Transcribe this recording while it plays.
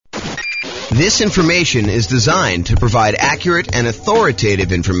This information is designed to provide accurate and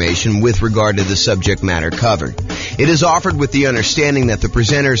authoritative information with regard to the subject matter covered. It is offered with the understanding that the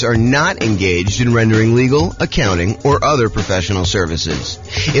presenters are not engaged in rendering legal, accounting, or other professional services.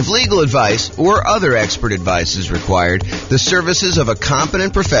 If legal advice or other expert advice is required, the services of a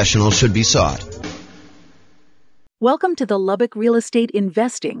competent professional should be sought. Welcome to the Lubbock Real Estate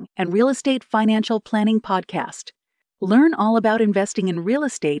Investing and Real Estate Financial Planning Podcast. Learn all about investing in real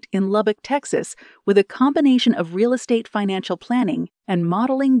estate in Lubbock, Texas, with a combination of real estate financial planning and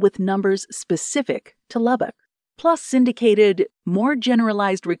modeling with numbers specific to Lubbock, plus syndicated, more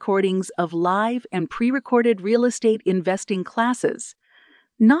generalized recordings of live and pre-recorded real estate investing classes,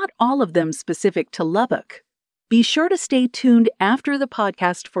 not all of them specific to Lubbock. Be sure to stay tuned after the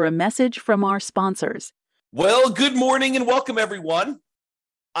podcast for a message from our sponsors. Well, good morning and welcome, everyone.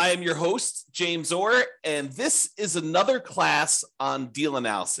 I am your host, James Orr, and this is another class on deal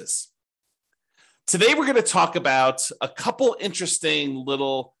analysis. Today, we're going to talk about a couple interesting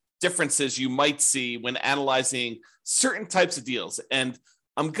little differences you might see when analyzing certain types of deals. And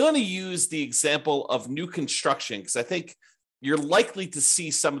I'm going to use the example of new construction because I think you're likely to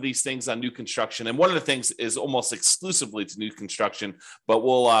see some of these things on new construction. And one of the things is almost exclusively to new construction, but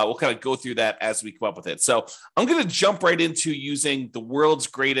we'll kind of go through that as we come up with it. So I'm going to jump right into using the world's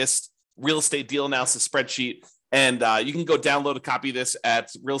greatest real estate deal analysis spreadsheet. And you can go download a copy of this at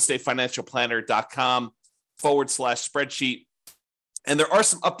realestatefinancialplanner.com/spreadsheet. And there are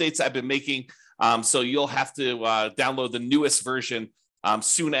some updates I've been making. So you'll have to download the newest version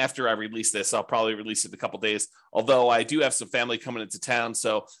soon after I release this. I'll probably release it in a couple days, although I do have some family coming into town,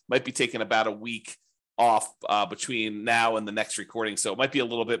 so might be taking about a week off between now and the next recording. So it might be a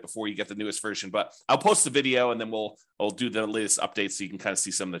little bit before you get the newest version, but I'll post the video and then we'll do the latest updates so you can kind of see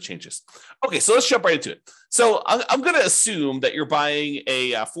some of the changes. Okay, so let's jump right into it. So I'm going to assume that you're buying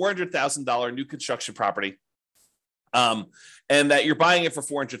a $400,000 new construction property and that you're buying it for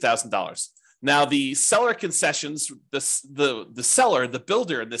 $400,000. Now, the seller concessions, the seller, the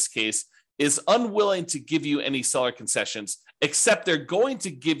builder in this case, is unwilling to give you any seller concessions, except they're going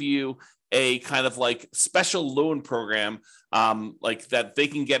to give you a kind of like special loan program like that they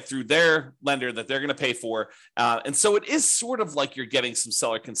can get through their lender that they're going to pay for. And so it is sort of like you're getting some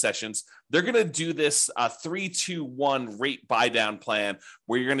seller concessions. They're going to do this 3-2-1 rate buy down plan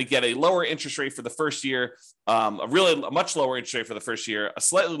where you're going to get a lower interest rate for the first year, a much lower interest rate for the first year, a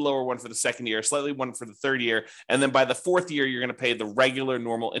slightly lower one for the second year, a slightly one for the third year. And then by the fourth year, you're going to pay the regular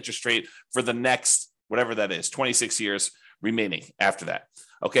normal interest rate for the next, whatever that is, 26 years remaining after that.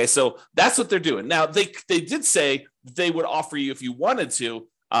 Okay, so that's what they're doing. Now, they did say they would offer you, if you wanted to,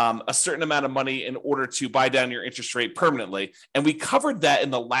 a certain amount of money in order to buy down your interest rate permanently. And we covered that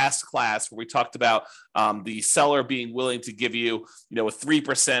in the last class where we talked about the seller being willing to give you, a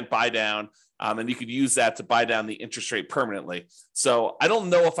 3% buy down, and you could use that to buy down the interest rate permanently. So I don't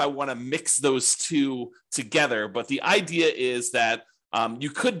know if I want to mix those two together, but the idea is that you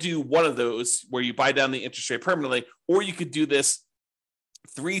could do one of those where you buy down the interest rate permanently, or you could do this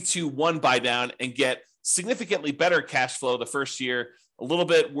 3-2-1 buy down and get significantly better cash flow the first year, a little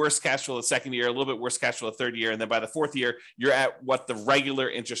bit worse cash flow the second year, a little bit worse cash flow the third year. And then by the fourth year, you're at what the regular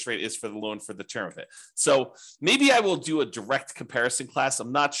interest rate is for the loan for the term of it. So maybe I will do a direct comparison class.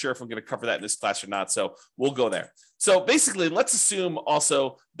 I'm not sure if I'm going to cover that in this class or not. So we'll go there. So basically, let's assume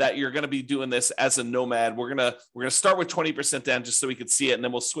also that you're going to be doing this as a nomad. We're going to start with 20% down just so we can see it. And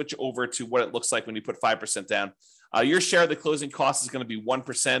then we'll switch over to what it looks like when you put 5% down. Your share of the closing cost is going to be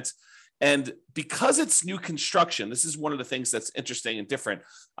 1%. And because it's new construction, this is one of the things that's interesting and different.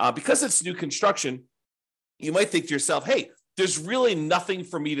 Because it's new construction, you might think to yourself, hey, there's really nothing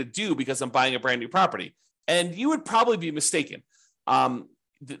for me to do because I'm buying a brand new property. And you would probably be mistaken.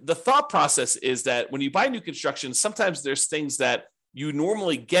 The thought process is that when you buy new construction, sometimes there's things that you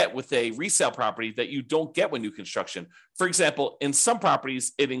normally get with a resale property that you don't get with new construction. For example, in some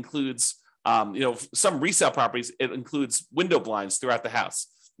properties, it includes some resale properties, it includes window blinds throughout the house.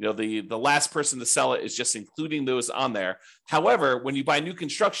 The last person to sell it is just including those on there. However, when you buy new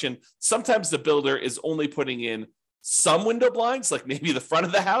construction, sometimes the builder is only putting in some window blinds, like maybe the front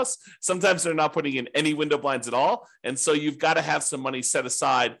of the house. Sometimes they're not putting in any window blinds at all. And so you've got to have some money set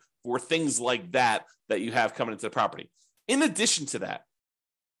aside for things like that you have coming into the property. In addition to that,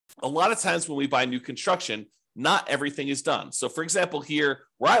 a lot of times when we buy new construction, not everything is done. So for example, here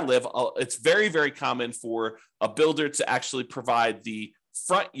where I live, it's very, very common for a builder to actually provide the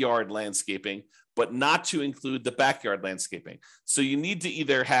front yard landscaping, but not to include the backyard landscaping. So you need to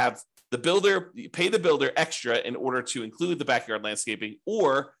either have pay the builder extra in order to include the backyard landscaping,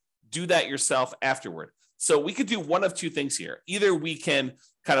 or do that yourself afterward. So we could do one of two things here. Either we can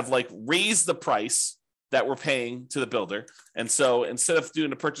kind of like raise the price that we're paying to the builder. And so instead of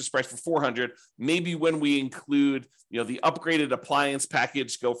doing a purchase price for $400, maybe when we include, the upgraded appliance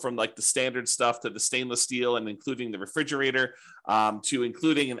package, go from like the standard stuff to the stainless steel and including the refrigerator, to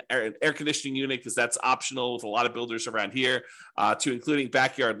including an air conditioning unit, because that's optional with a lot of builders around here, to including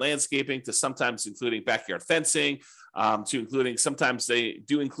backyard landscaping, to sometimes including backyard fencing, to including, sometimes they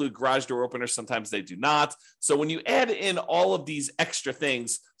do include garage door openers, sometimes they do not. So when you add in all of these extra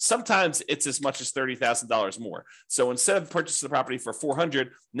things, sometimes it's as much as $30,000 more. So instead of purchasing the property for $400,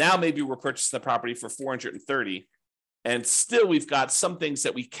 now maybe we're purchasing the property for $430. And still we've got some things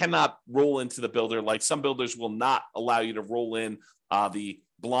that we cannot roll into the builder. Like some builders will not allow you to roll in the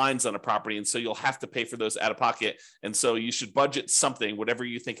blinds on a property. And so you'll have to pay for those out of pocket. And so you should budget something, whatever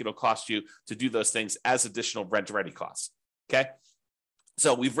you think it'll cost you to do those things, as additional rent ready costs. Okay.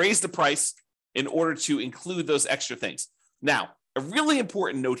 So we've raised the price in order to include those extra things. Now, a really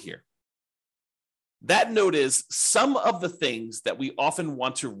important note here. That note is some of the things that we often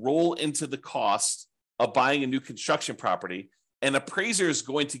want to roll into the cost of buying a new construction property, an appraiser is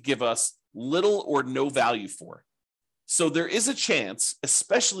going to give us little or no value for. So there is a chance,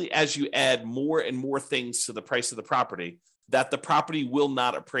 especially as you add more and more things to the price of the property, that the property will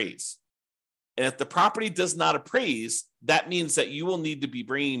not appraise. And if the property does not appraise, that means that you will need to be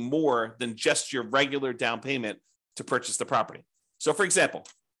bringing more than just your regular down payment to purchase the property. So for example,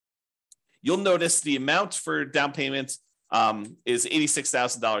 you'll notice the amount for down payments is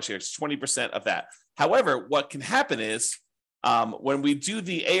 $86,000 here. It's 20% of that. However, what can happen is when we do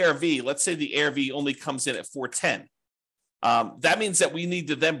the ARV, let's say the ARV only comes in at 410. That means that we need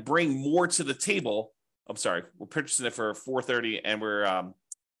to then bring more to the table. I'm sorry, we're purchasing it for 430 and we're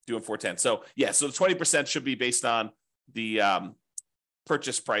doing 410. So yeah, so the 20% should be based on the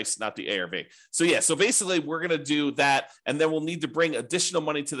purchase price, not the ARV. So yeah, so basically we're going to do that, and then we'll need to bring additional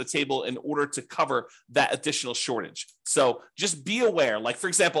money to the table in order to cover that additional shortage. So just be aware, like for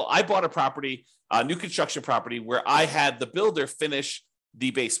example, I bought a property, a new construction property, where I had the builder finish the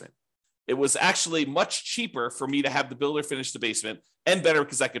basement. It was actually much cheaper for me to have the builder finish the basement, and better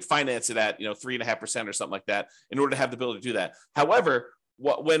because I could finance it at 3.5% or something like that in order to have the builder do that. However,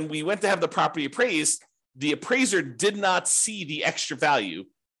 when we went to have the property appraised, the appraiser did not see the extra value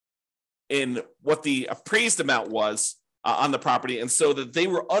in what the appraised amount was on the property. And so that they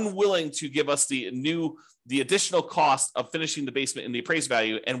were unwilling to give us the additional cost of finishing the basement in the appraised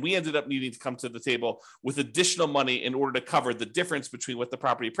value. And we ended up needing to come to the table with additional money in order to cover the difference between what the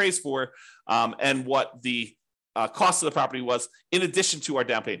property appraised for and what the cost of the property was, in addition to our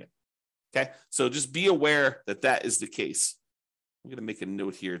down payment. Okay. So just be aware that that is the case. I'm going to make a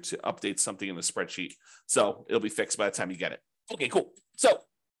note here to update something in the spreadsheet, so it'll be fixed by the time you get it. Okay, cool. So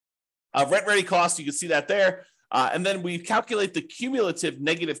rent ready cost, you can see that there. And then we calculate the cumulative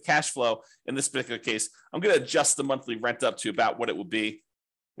negative cash flow in this particular case. I'm going to adjust the monthly rent up to about what it would be.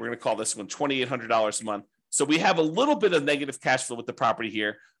 We're going to call this one $2,800 a month. So we have a little bit of negative cash flow with the property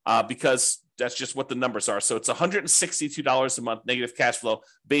here because that's just what the numbers are. So it's $162 a month negative cash flow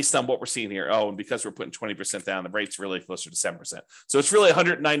based on what we're seeing here. Oh, and because we're putting 20% down, the rate's really closer to 7%. So it's really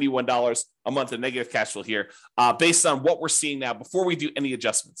 $191 a month of negative cash flow here based on what we're seeing now before we do any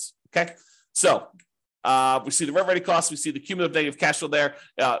adjustments. Okay. So we see the rent ready costs. We see the cumulative negative cash flow there.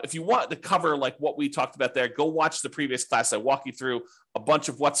 If you want to cover like what we talked about there, go watch the previous class. I walk you through a bunch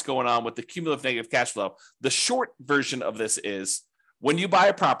of what's going on with the cumulative negative cash flow. The short version of this is when you buy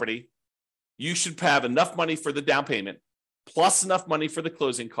a property, you should have enough money for the down payment, plus enough money for the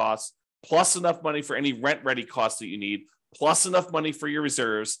closing costs, plus enough money for any rent ready costs that you need, plus enough money for your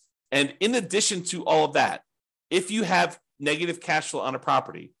reserves. And in addition to all of that, if you have negative cash flow on a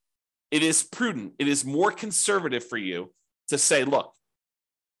property, it is prudent, it is more conservative for you to say, look,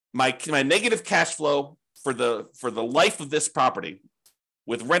 my negative cash flow for the life of this property,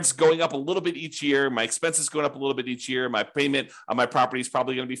 with rents going up a little bit each year, my expenses going up a little bit each year, my payment on my property is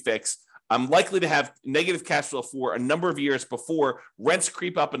probably going to be fixed. I'm likely to have negative cash flow for a number of years before rents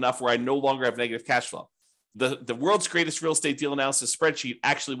creep up enough where I no longer have negative cash flow. The world's greatest real estate deal analysis spreadsheet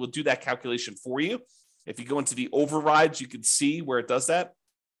actually will do that calculation for you. If you go into the overrides, you can see where it does that.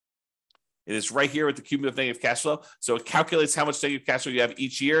 It is right here with the cumulative negative cash flow. So it calculates how much negative cash flow you have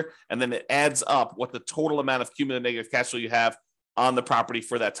each year, and then it adds up what the total amount of cumulative negative cash flow you have on the property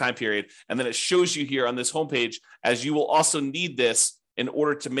for that time period. And then it shows you here on this homepage, as you will also need this in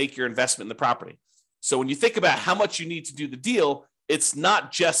order to make your investment in the property. So when you think about how much you need to do the deal, it's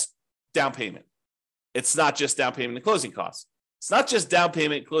not just down payment. It's not just down payment and closing costs. It's not just down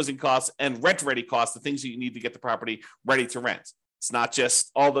payment, closing costs, and rent ready costs, the things that you need to get the property ready to rent. It's not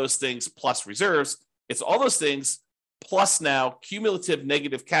just all those things plus reserves. It's all those things plus now cumulative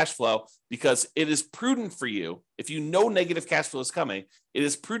negative cash flow, because it is prudent for you, if you know negative cash flow is coming, it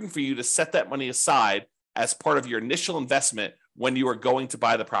is prudent for you to set that money aside as part of your initial investment when you are going to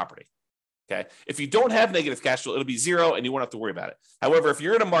buy the property. Okay. If you don't have negative cash flow, it'll be zero and you won't have to worry about it. However, if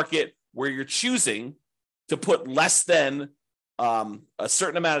you're in a market where you're choosing to put less than a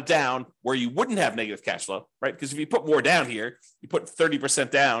certain amount of down where you wouldn't have negative cash flow, right? Because if you put more down here, you put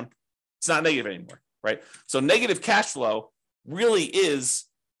 30% down, it's not negative anymore, right? So negative cash flow really is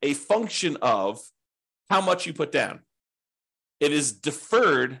a function of how much you put down. It is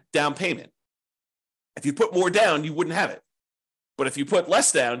deferred down payment. If you put more down, you wouldn't have it. But if you put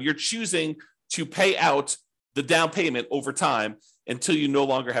less down, you're choosing to pay out the down payment over time until you no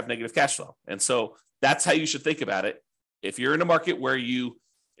longer have negative cash flow. And so that's how you should think about it. If you're in a market where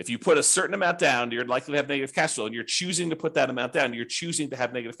if you put a certain amount down, you're likely to have negative cash flow, and you're choosing to put that amount down, you're choosing to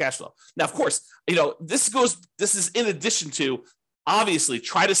have negative cash flow. Now, of course, this is in addition to, obviously,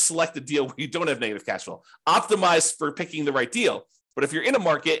 try to select a deal where you don't have negative cash flow. Optimize for picking the right deal. But if you're in a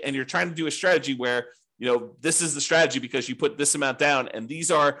market and you're trying to do a strategy where, this is the strategy because you put this amount down, and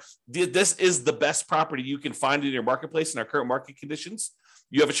this is the best property you can find in your marketplace in our current market conditions,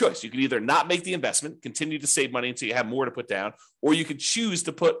 you have a choice. You can either not make the investment, continue to save money until you have more to put down, or you could choose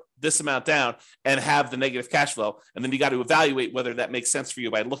to put this amount down and have the negative cash flow. And then you got to evaluate whether that makes sense for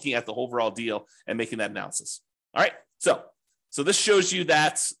you by looking at the overall deal and making that analysis. All right. So this shows you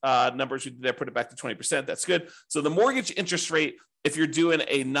that numbers we did there, put it back to 20%. That's good. So the mortgage interest rate, if you're doing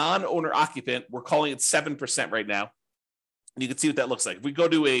a non-owner occupant, we're calling it 7% right now. And you can see what that looks like. If we go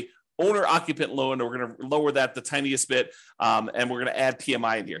to a owner occupant loan, we're going to lower that the tiniest bit, and we're going to add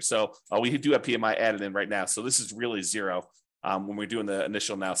PMI in here. So we do have PMI added in right now. So this is really zero when we're doing the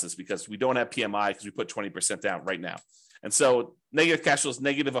initial analysis, because we don't have PMI because we put 20% down right now. And so negative cash flow is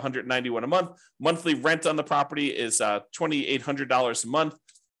negative $191 a month. Monthly rent on the property is $2,800 a month.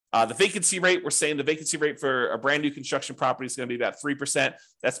 The vacancy rate, we're saying the vacancy rate for a brand new construction property is going to be about 3%.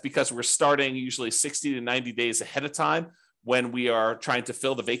 That's because we're starting usually 60 to 90 days ahead of time when we are trying to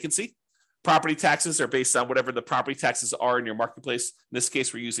fill the vacancy. Property taxes are based on whatever the property taxes are in your marketplace. In this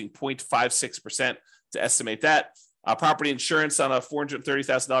case, we're using 0.56% to estimate that. Property insurance on a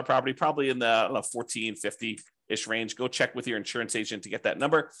 $430,000 property, probably in the $1,450-ish range. Go check with your insurance agent to get that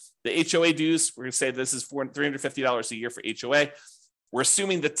number. The HOA dues, we're going to say this is $350 a year for HOA. We're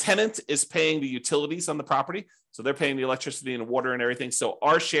assuming the tenant is paying the utilities on the property. So they're paying the electricity and water and everything. So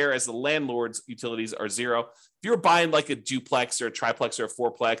our share as the landlord's utilities are zero. If you're buying like a duplex or a triplex or a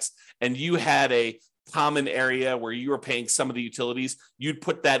fourplex, and you had a common area where you were paying some of the utilities, you'd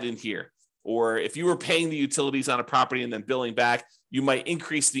put that in here. Or if you were paying the utilities on a property and then billing back, you might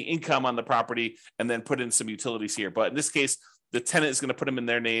increase the income on the property and then put in some utilities here. But in this case, the tenant is going to put them in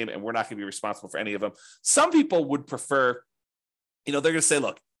their name, and we're not going to be responsible for any of them. Some people would prefer, they're going to say,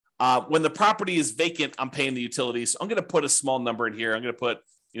 look, when the property is vacant, I'm paying the utilities. I'm going to put a small number in here. I'm going to put,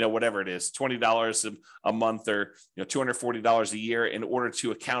 whatever it is, $20 a month or, $240 a year in order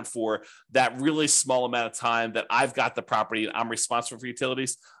to account for that really small amount of time that I've got the property and I'm responsible for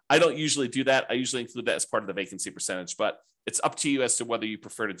utilities. I don't usually do that. I usually include that as part of the vacancy percentage, but it's up to you as to whether you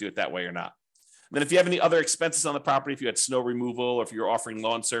prefer to do it that way or not. And then if you have any other expenses on the property, if you had snow removal, or if you're offering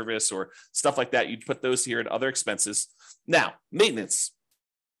lawn service or stuff like that, you'd put those here in other expenses. Now, maintenance.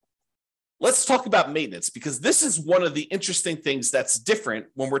 Let's talk about maintenance, because this is one of the interesting things that's different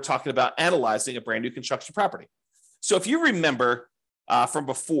when we're talking about analyzing a brand new construction property. So if you remember from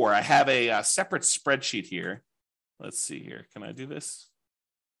before, I have a separate spreadsheet here. Let's see here. Can I do this?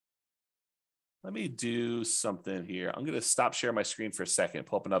 Let me do something here. I'm going to stop sharing my screen for a second,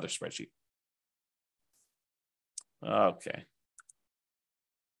 pull up another spreadsheet. Okay.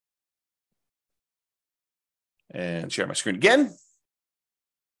 And share my screen again.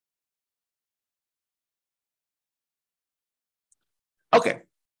 Okay.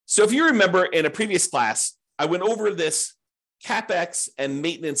 So if you remember in a previous class, I went over this CapEx and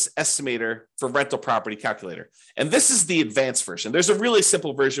maintenance estimator for rental property calculator. And this is the advanced version. There's a really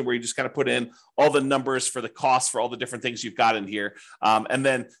simple version where you just kind of put in all the numbers for the costs for all the different things you've got in here. And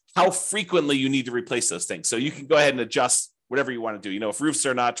then how frequently you need to replace those things. So you can go ahead and adjust whatever you want to do. If roofs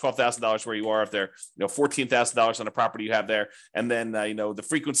are not $12,000 where you are, if they're $14,000 on a property you have there, and then the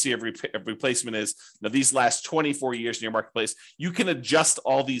frequency of replacement is these last 24 years in your marketplace, you can adjust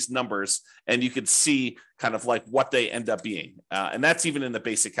all these numbers and you can see kind of like what they end up being, and that's even in the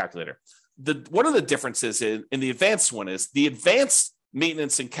basic calculator. One of the differences in the advanced one is the advanced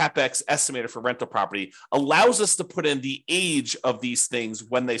maintenance and CapEx estimator for rental property allows us to put in the age of these things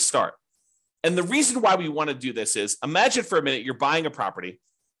when they start. And the reason why we want to do this is, imagine for a minute you're buying a property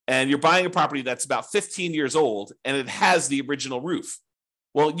and you're buying a property that's about 15 years old and it has the original roof.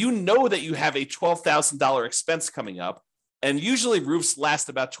 Well, you know that you have a $12,000 expense coming up, and usually roofs last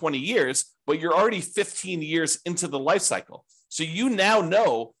about 20 years, but you're already 15 years into the life cycle. So you now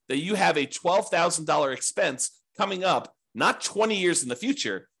know that you have a $12,000 expense coming up, not 20 years in the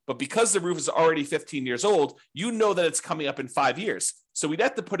future, but because the roof is already 15 years old, you know that it's coming up in 5 years. So we'd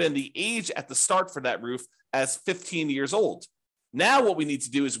have to put in the age at the start for that roof as 15 years old. Now what we need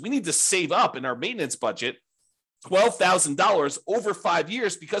to do is we need to save up in our maintenance budget $12,000 over 5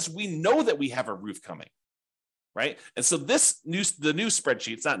 years because we know that we have a roof coming, right? And so the new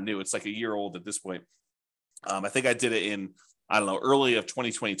spreadsheet, it's not new, it's like a year old at this point. I think I did it in, early of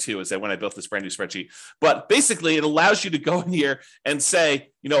 2022 is when I built this brand new spreadsheet. But basically, it allows you to go in here and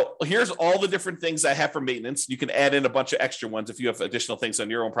say, here's all the different things I have for maintenance. You can add in a bunch of extra ones if you have additional things on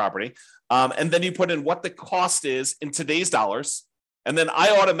your own property. And then you put in what the cost is in today's dollars. And then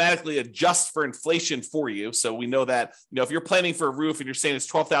I automatically adjust for inflation for you. So we know that, if you're planning for a roof and you're saying it's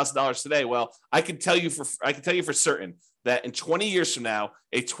 $12,000 today, well, I can tell you for certain that in 20 years from now,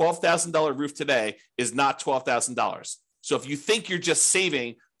 a $12,000 roof today is not $12,000. So if you think you're just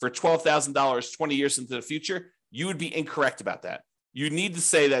saving for $12,000 20 years into the future, you would be incorrect about that. You need to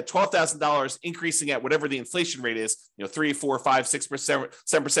say that $12,000 increasing at whatever the inflation rate is, 3, 4, 5, 6%,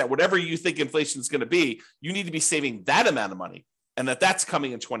 7%, whatever you think inflation is going to be, you need to be saving that amount of money. And that's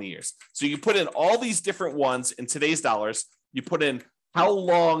coming in 20 years. So you put in all these different ones in today's dollars. You put in how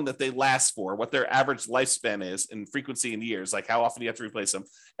long that they last for, what their average lifespan is in frequency in years, like how often you have to replace them.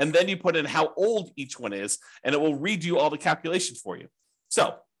 And then you put in how old each one is, and it will redo all the calculations for you.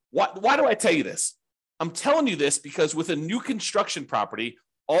 So why do I tell you this? I'm telling you this because with a new construction property,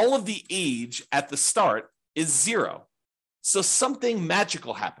 all of the age at the start is 0. So something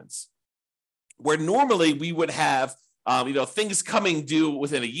magical happens where normally we would have things coming due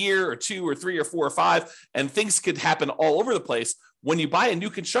within a year or 2 or 3 or 4 or 5, and things could happen all over the place. When you buy a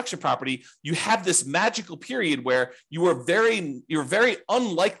new construction property, you have this magical period where you're very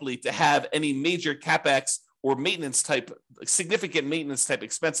unlikely to have any major CapEx or significant maintenance type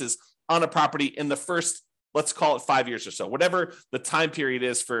expenses on a property in the first, let's call it 5 years or so, whatever the time period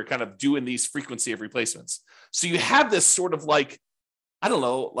is for kind of doing these frequency of replacements. So you have this sort of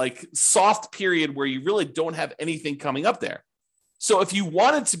soft period where you really don't have anything coming up there. So if you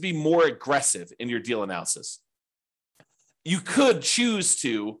wanted to be more aggressive in your deal analysis, you could choose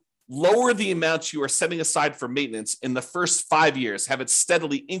to lower the amounts you are setting aside for maintenance in the first 5 years, have it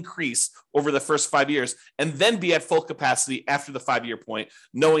steadily increase over the first 5 years, and then be at full capacity after the 5-year point,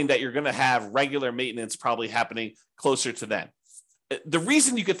 knowing that you're going to have regular maintenance probably happening closer to then. The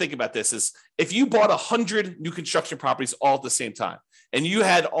reason you could think about this is if you bought 100 new construction properties all at the same time, and you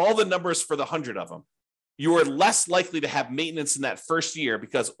had all the numbers for the 100 of them, you are less likely to have maintenance in that first year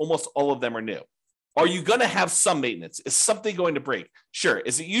because almost all of them are new. Are you going to have some maintenance? Is something going to break? Sure.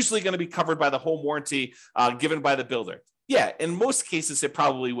 Is it usually going to be covered by the home warranty given by the builder? Yeah, in most cases, it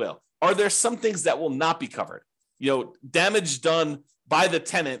probably will. Are there some things that will not be covered? Damage done by the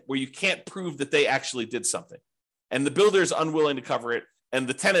tenant where you can't prove that they actually did something, and the builder is unwilling to cover it, and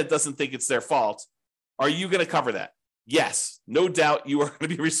the tenant doesn't think it's their fault. Are you going to cover that? Yes, no doubt you are going to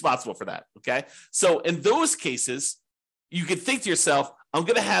be responsible for that. Okay. So in those cases, you could think to yourself, I'm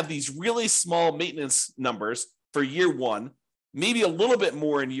going to have these really small maintenance numbers for year 1, maybe a little bit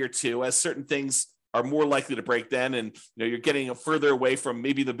more in year 2 as certain things are more likely to break then. And you're getting further away from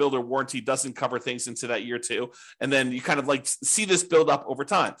maybe the builder warranty doesn't cover things into that year 2. And then you kind of see this build up over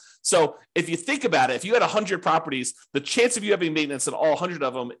time. So if you think about it, if you had 100 properties, the chance of you having maintenance in all 100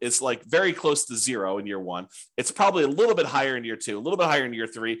 of them is very close to 0 in year 1. It's probably a little bit higher in year 2, a little bit higher in year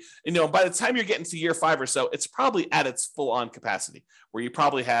 3. And by the time you're getting to year 5 or so, it's probably at its full on capacity where you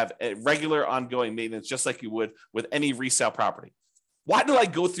probably have a regular ongoing maintenance, just like you would with any resale property. Why do I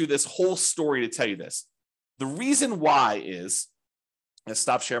go through this whole story to tell you this? The reason why is, let's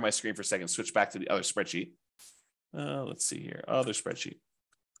stop sharing my screen for a second, switch back to the other spreadsheet. Let's see here, other spreadsheet.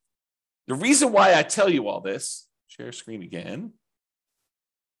 The reason why I tell you all this, share screen again,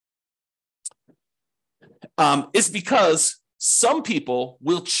 is because some people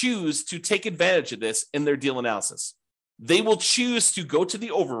will choose to take advantage of this in their deal analysis. They will choose to go to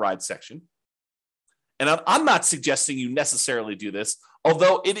the override section. And I'm not suggesting you necessarily do this,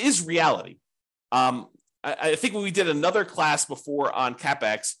 although it is reality. I think when we did another class before on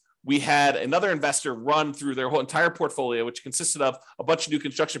CapEx, we had another investor run through their whole entire portfolio, which consisted of a bunch of new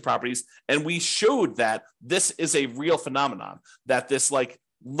construction properties. And we showed that this is a real phenomenon, that this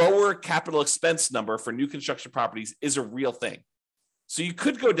lower capital expense number for new construction properties is a real thing. So you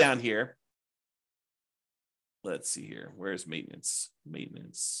could go down here let's see here. Where's maintenance?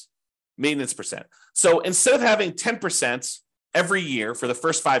 Maintenance percent. So instead of having 10% every year for the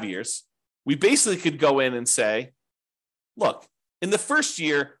first 5 years, we basically could go in and say, look, in the first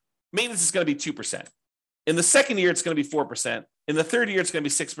year, maintenance is going to be 2%. In the second year, it's going to be 4%. In the third year, it's going to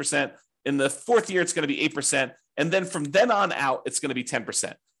be 6%. In the fourth year, it's going to be 8%. And then from then on out, it's going to be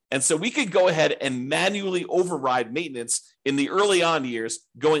 10%. And so we could go ahead and manually override maintenance in the early on years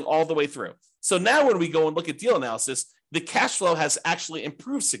going all the way through. So now when we go and look at deal analysis, the cash flow has actually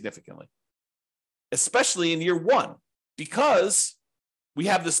improved significantly, especially in year one, because we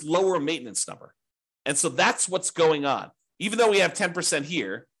have this lower maintenance number. And so that's what's going on. Even though we have 10%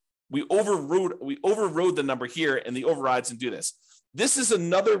 here, we overrode the number here in the overrides and do this. This is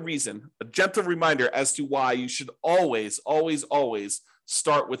another reason, a gentle reminder as to why you should always, always, always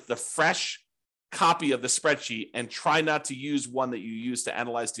start with the fresh copy of the spreadsheet and try not to use one that you used to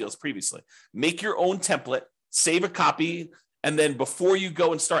analyze deals previously. Make your own template, save a copy, and then before you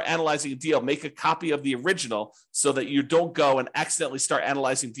go and start analyzing a deal, make a copy of the original so that you don't go and accidentally start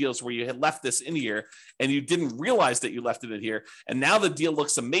analyzing deals where you had left this in here and you didn't realize that you left it in here. And now the deal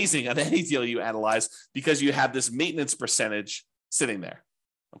looks amazing on any deal you analyze because you have this maintenance percentage sitting there.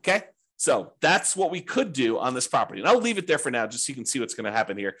 Okay? So that's what we could do on this property. And I'll leave it there for now just so you can see what's going to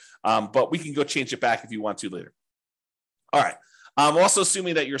happen here. But we can go change it back if you want to later. All right. I'm also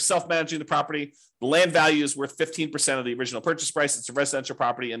assuming that you're self-managing the property. The land value is worth 15% of the original purchase price. It's a residential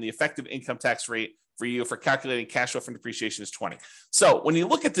property, and the effective income tax rate for you for calculating cash flow from depreciation is 20. So when you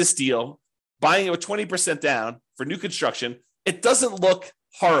look at this deal, buying it with 20% down for new construction, it doesn't look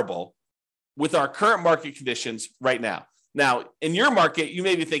horrible with our current market conditions right now. Now, in your market, you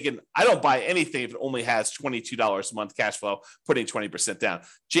may be thinking, I don't buy anything if it only has $22 a month cash flow, putting 20% down.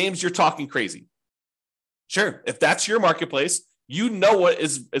 James, you're talking crazy. Sure, if that's your marketplace, you know what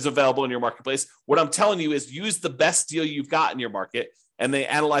is available in your marketplace. What I'm telling you is use the best deal you've got in your market, and they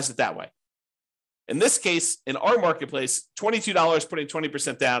analyze it that way. In this case, in our marketplace, $22 putting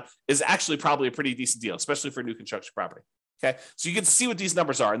 20% down is actually probably a pretty decent deal, especially for new construction property. Okay, so you can see what these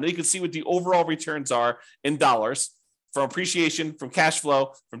numbers are, and then you can see what the overall returns are in dollars from appreciation, from cash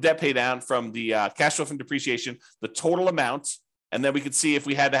flow, from debt pay down, from the cash flow from depreciation, the total amount. And then we could see if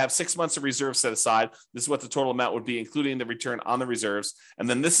we had to have 6 months of reserves set aside, this is what the total amount would be, including the return on the reserves. And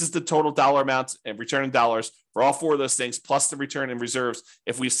then this is the total dollar amount and return in dollars for all four of those things, plus the return in reserves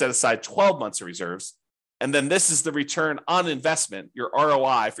if we set aside 12 months of reserves. And then this is the return on investment, your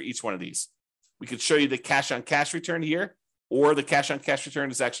ROI for each one of these. We could show you the cash on cash return here, or the cash on cash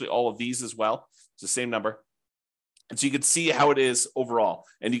return is actually all of these as well. It's the same number. And so you can see how it is overall.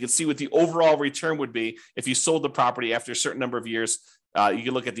 And you can see what the overall return would be if you sold the property after a certain number of years. You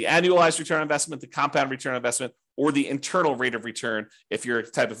can look at the annualized return on investment, the compound return on investment, or the internal rate of return if you're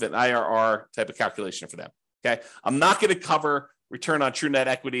type of an IRR type of calculation for them. Okay. I'm not going to cover return on true net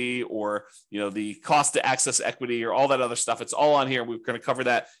equity or the cost to access equity or all that other stuff. It's all on here. We're going to cover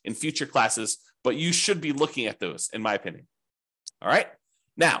that in future classes, but you should be looking at those, in my opinion. All right.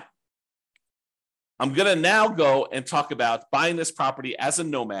 Now, I'm going to now go and talk about buying this property as a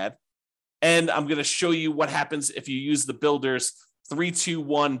nomad, and I'm going to show you what happens if you use the builder's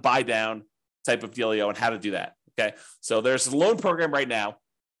 3-2-1 buy down type of dealio and how to do that. Okay, so there's a loan program right now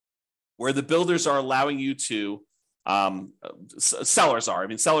where the builders are allowing you to, sellers are. I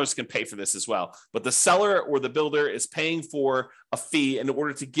mean, sellers can pay for this as well, but the seller or the builder is paying for a fee in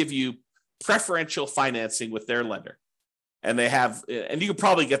order to give you preferential financing with their lender. And they have, and you can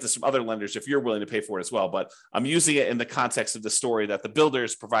probably get this from other lenders if you're willing to pay for it as well. But I'm using it in the context of the story that the builder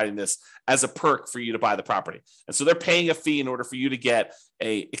is providing this as a perk for you to buy the property. And so they're paying a fee in order for you to get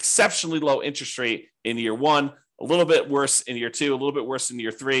a exceptionally low interest rate in year one, a little bit worse in year two, a little bit worse in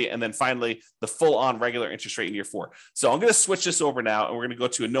year three, and then finally the full on regular interest rate in year four. So I'm going to switch this over now, and we're going to go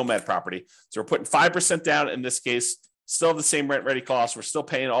to a nomad property. So we're putting 5% down in this case, still have the same rent ready costs. We're still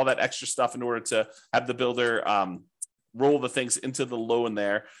paying all that extra stuff in order to have the builder roll the things into the loan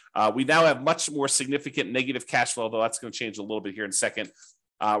there. We now have much more significant negative cash flow, though that's going to change a little bit here in a second.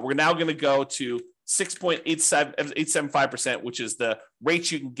 We're now going to go to 6.875%, which is the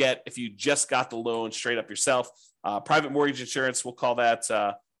rate you can get if you just got the loan straight up yourself. Private mortgage insurance, we'll call that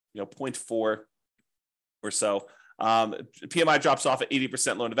 0.4 or so. PMI drops off at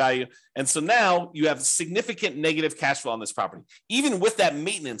 80% loan to value. And so now you have significant negative cash flow on this property, even with that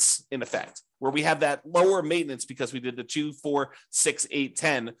maintenance in effect, where we have that lower maintenance because we did the 2, 4, 6, 8,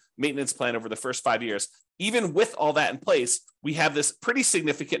 10 maintenance plan over the first 5 years. Even with all that in place, we have this pretty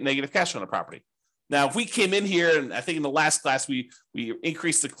significant negative cash flow on the property. Now, if we came in here, and I think in the last class, we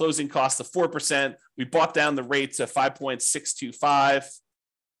increased the closing cost to 4%. We brought down the rate to 5.625.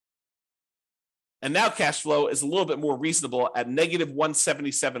 And now cash flow is a little bit more reasonable at negative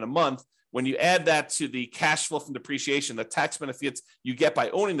 177 a month. When you add that to the cash flow from depreciation, the tax benefits you get by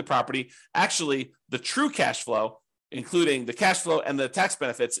owning the property, actually the true cash flow, including the cash flow and the tax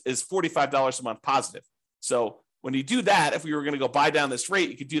benefits, is $45 a month positive. So when you do that, if we were going to go buy down this rate,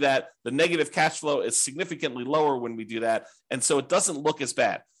 you could do that. The negative cash flow is significantly lower when we do that. And so it doesn't look as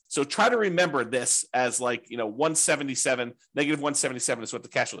bad. So try to remember this as 177, negative 177 is what the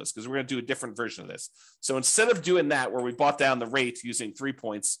cash flow is, because we're going to do a different version of this. So instead of doing that, where we bought down the rate using 3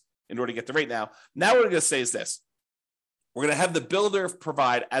 points in order to get the rate now what we're going to say is this. We're going to have the builder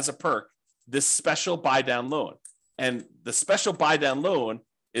provide as a perk this special buy down loan. And the special buy down loan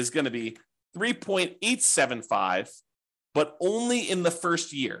is going to be 3.875, but only in the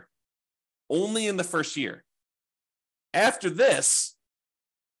first year. Only in the first year. After this,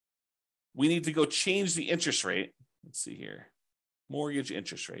 we need to go change the interest rate. Let's see here. Mortgage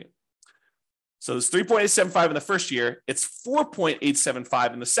interest rate. So it's 3.875 in the first year. It's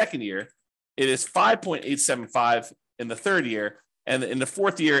 4.875 in the second year. It is 5.875 in the third year. And in the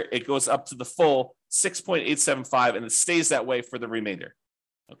fourth year, it goes up to the full 6.875, and it stays that way for the remainder.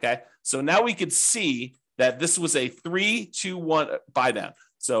 Okay. So now we could see that this was a 3-2-1 buy down.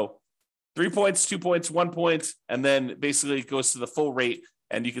 So 3 points, 2 points, 1 point, and then basically it goes to the full rate.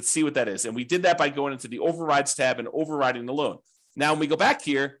 And you can see what that is. And we did that by going into the overrides tab and overriding the loan. Now, when we go back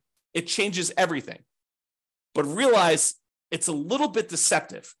here, it changes everything. But realize it's a little bit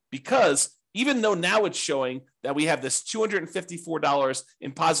deceptive, because even though now it's showing that we have this $254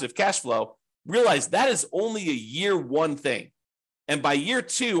 in positive cash flow, realize that is only a year one thing. And by year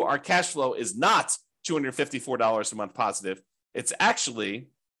two, our cash flow is not $254 a month positive. It's actually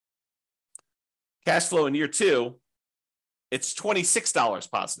cash flow in year two, it's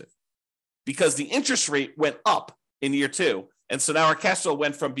 $26 positive, because the interest rate went up in year two. And so now our cash flow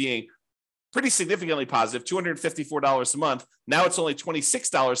went from being pretty significantly positive, $254 a month. Now it's only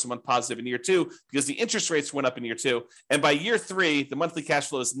 $26 a month positive in year two, because the interest rates went up in year two. And by year three, the monthly cash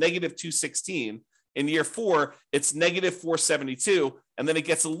flow is negative $216. In year four, it's negative $472. And then it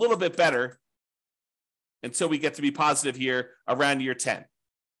gets a little bit better until we get to be positive here around year 10.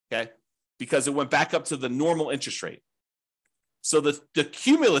 Okay. Because it went back up to the normal interest rate. So the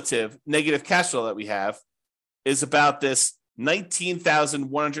cumulative negative cash flow that we have is about this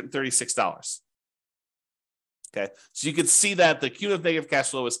 $19,136. Okay. So you can see that the cumulative negative cash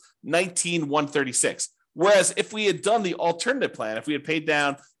flow is $19,136. Whereas if we had done the alternative plan, if we had paid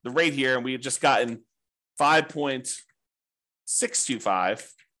down the rate here and we had just gotten 5.625,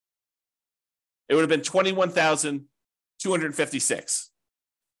 it would have been $21,256.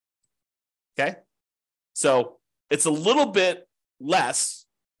 Okay. So it's a little bit less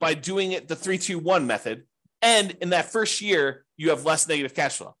by doing it the 3-2-1 method. And in that first year, you have less negative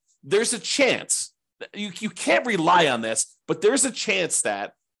cash flow. There's a chance, you can't rely on this, but there's a chance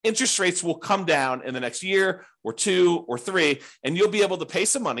that interest rates will come down in the next year or two or three, and you'll be able to pay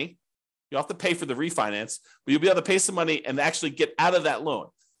some money. You'll have to pay for the refinance, but you'll be able to pay some money and actually get out of that loan.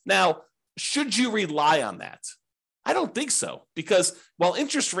 Now, should you rely on that? I don't think so, because while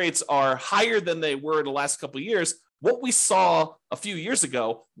interest rates are higher than they were the last couple of years, what we saw a few years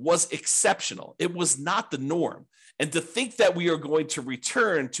ago was exceptional. It was not the norm. And to think that we are going to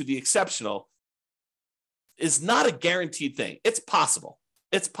return to the exceptional is not a guaranteed thing. It's possible.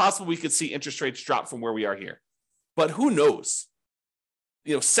 It's possible we could see interest rates drop from where we are here. But who knows?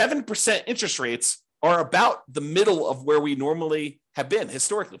 7% interest rates are about the middle of where we normally have been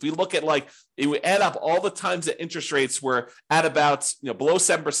historically. If we look at if we add up all the times that interest rates were at about below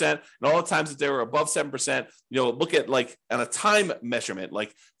 7% and all the times that they were above 7%, look at on a time measurement,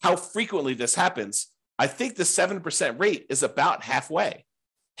 how frequently this happens. I think the 7% rate is about halfway.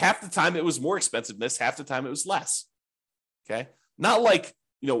 Half the time it was more expensive than this, half the time it was less. Okay. Not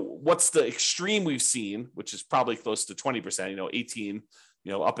what's the extreme we've seen, which is probably close to 20%, 18,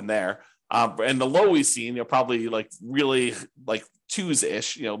 up in there. And the low we've seen, probably really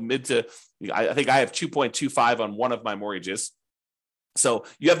twos-ish, mid to, I think I have 2.25 on one of my mortgages. So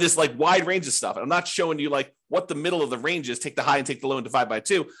you have this wide range of stuff. And I'm not showing you what the middle of the range is, take the high and take the low and divide by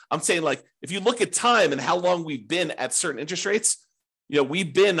 2. I'm saying if you look at time and how long we've been at certain interest rates,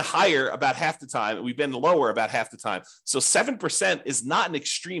 we've been higher about half the time and we've been lower about half the time. So 7% is not an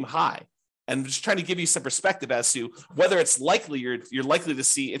extreme high. And I'm just trying to give you some perspective as to whether it's likely you're likely to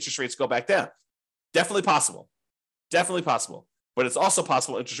see interest rates go back down. Definitely possible. Definitely possible. But it's also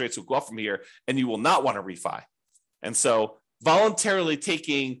possible interest rates will go up from here and you will not want to refi. And so voluntarily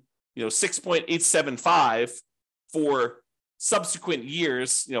taking 6.875 for subsequent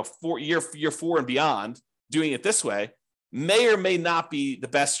years, for year 4 and beyond, doing it this way may or may not be the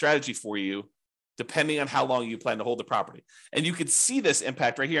best strategy for you, depending on how long you plan to hold the property. And you can see this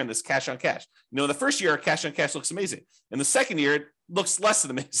impact right here in this cash on cash. In the first year, cash on cash looks amazing. In the second year, it looks less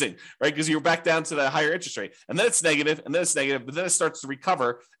than amazing, right? Because you're back down to the higher interest rate. And then it's negative, and then it's negative, but then it starts to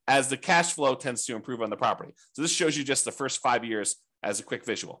recover as the cash flow tends to improve on the property. So this shows you just the first 5 years as a quick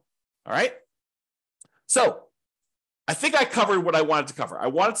visual. All right. So I think I covered what I wanted to cover. I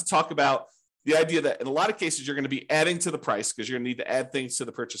wanted to talk about the idea that in a lot of cases, you're going to be adding to the price because you're going to need to add things to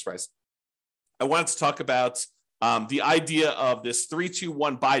the purchase price. I wanted to talk about the idea of this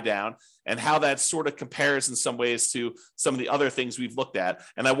 3-2-1 buy down and how that sort of compares in some ways to some of the other things we've looked at.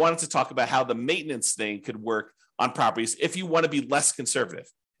 And I wanted to talk about how the maintenance thing could work on properties if you want to be less conservative.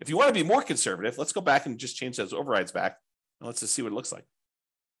 If you want to be more conservative, let's go back and just change those overrides back. And let's just see what it looks like.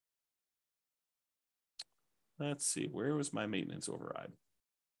 Let's see, where was my maintenance override?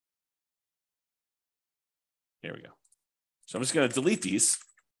 Here we go. So I'm just going to delete these.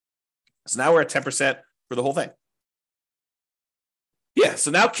 So now we're at 10% for the whole thing. Yeah,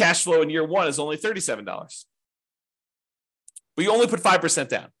 so now cash flow in year one is only $37. But you only put 5%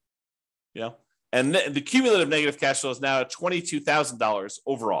 down. And the cumulative negative cash flow is now at $22,000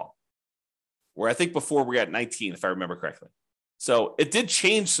 overall. Where I think before we were at 19, if I remember correctly. So it did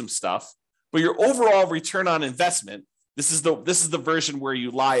change some stuff, but your overall return on investment, this is the version where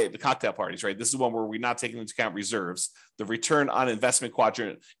you lie at the cocktail parties, right? This is the one where we're not taking into account reserves. The return on investment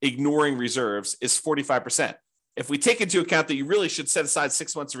quadrant, ignoring reserves, is 45%. If we take into account that you really should set aside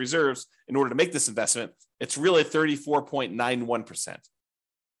 6 months of reserves in order to make this investment, it's really 34.91%.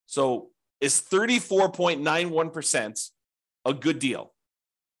 So is 34.91% a good deal?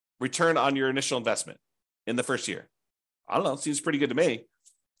 Return on your initial investment in the first year? I don't know. It seems pretty good to me.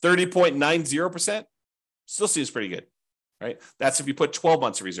 30.90% still seems pretty good, right? That's if you put 12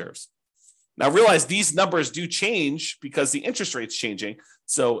 months of reserves. Now realize these numbers do change because the interest rate's changing.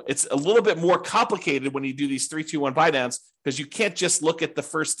 So it's a little bit more complicated when you do these 3-2-1 buy downs because you can't just look at the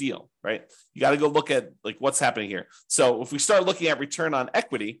first deal, right? You got to go look at like what's happening here. So if we start looking at return on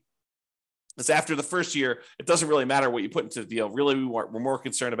equity, it's after the first year, it doesn't really matter what you put into the deal. Really, we're more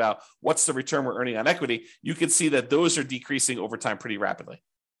concerned about what's the return we're earning on equity. You can see that those are decreasing over time pretty rapidly,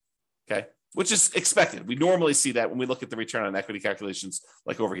 okay? Which is expected. We normally see that when we look at the return on equity calculations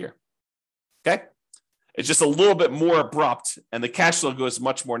like over here, okay? It's just a little bit more abrupt, and the cash flow goes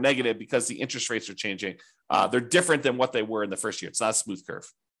much more negative because the interest rates are changing. They're different than what they were in the first year. It's not a smooth curve.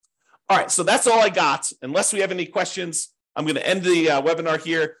 All right, so that's all I got. Unless we have any questions, I'm going to end the webinar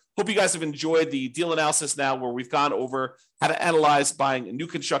here. Hope you guys have enjoyed the deal analysis now where we've gone over how to analyze buying a new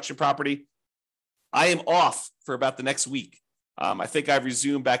construction property. I am off for about the next week. I think I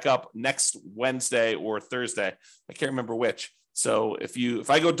resume back up next Wednesday or Thursday. I can't remember which. So if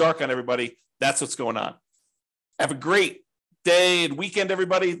I go dark on everybody, that's what's going on. Have a great day and weekend,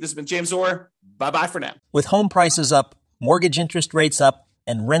 everybody. This has been James Orr. Bye-bye for now. With home prices up, mortgage interest rates up,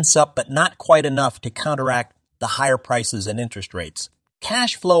 and rents up, but not quite enough to counteract the higher prices and interest rates,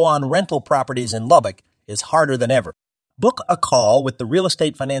 cash flow on rental properties in Lubbock is harder than ever. Book a call with the Real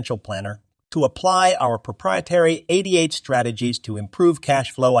Estate Financial Planner to apply our proprietary 88 strategies to improve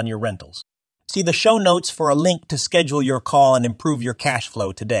cash flow on your rentals. See the show notes for a link to schedule your call and improve your cash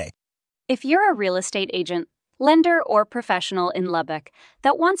flow today. If you're a real estate agent, lender, or professional in Lubbock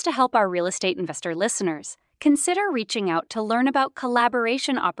that wants to help our real estate investor listeners, consider reaching out to learn about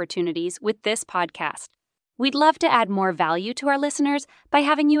collaboration opportunities with this podcast. We'd love to add more value to our listeners by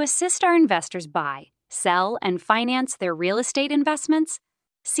having you assist our investors buy, sell, and finance their real estate investments.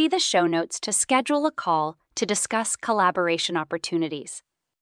 See the show notes to schedule a call to discuss collaboration opportunities.